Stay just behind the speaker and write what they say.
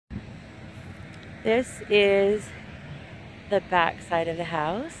This is the back side of the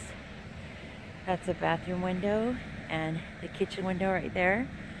house. That's a bathroom window and the kitchen window right there.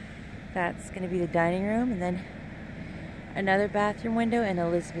 That's going to be the dining room, and then another bathroom window and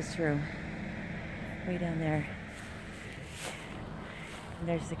Elizabeth's room way down there. And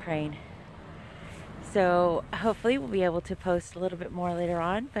there's the crane. So hopefully we'll be able to post a little bit more later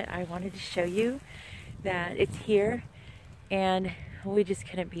on, but I wanted to show you that it's here and we just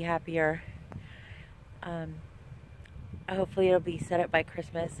couldn't be happier. Hopefully it'll be set up by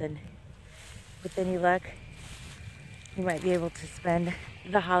Christmas, and with any luck you might be able to spend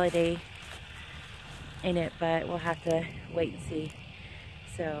the holiday in it, but we'll have to wait and see.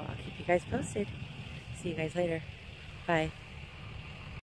 So I'll keep you guys posted. See you guys later. Bye.